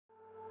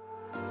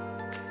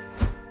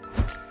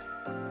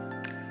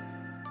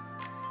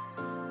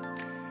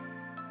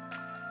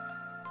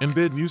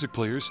Embed music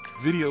players,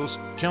 videos,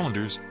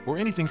 calendars, or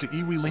anything to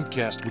eWeLink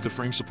CAST with the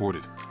frame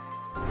supported.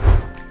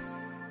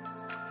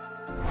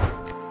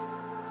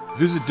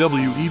 Visit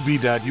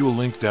web.uelink.cc.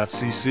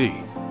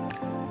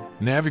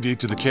 Navigate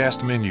to the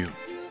CAST menu.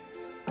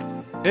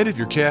 Edit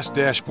your CAST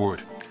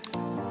dashboard.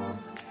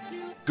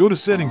 Go to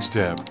Settings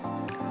tab.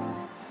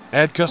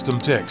 Add custom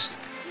text.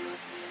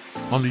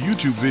 On the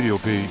YouTube video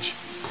page,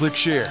 click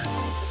Share.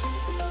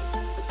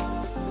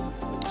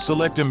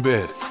 Select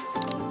Embed.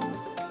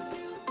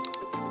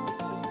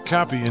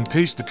 Copy and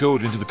paste the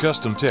code into the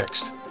custom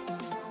text.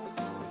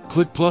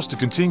 Click plus to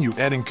continue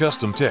adding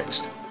custom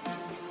text.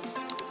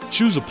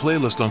 Choose a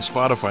playlist on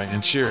Spotify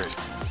and share it.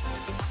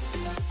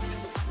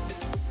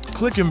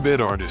 Click Embed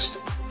Artist.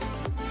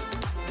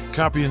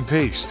 Copy and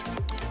paste.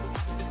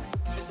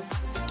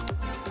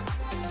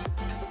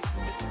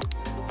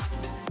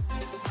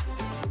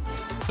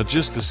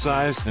 Adjust the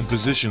size and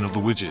position of the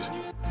widget.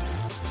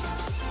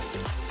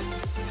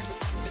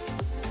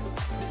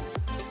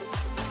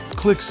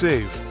 Click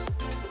Save.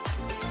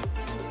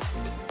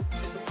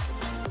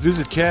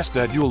 Visit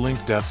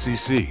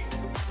cast.uelink.cc.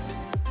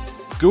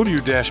 Go to your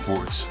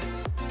dashboards.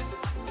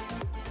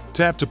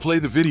 Tap to play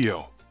the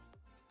video.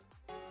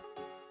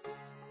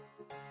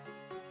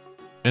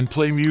 And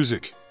play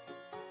music.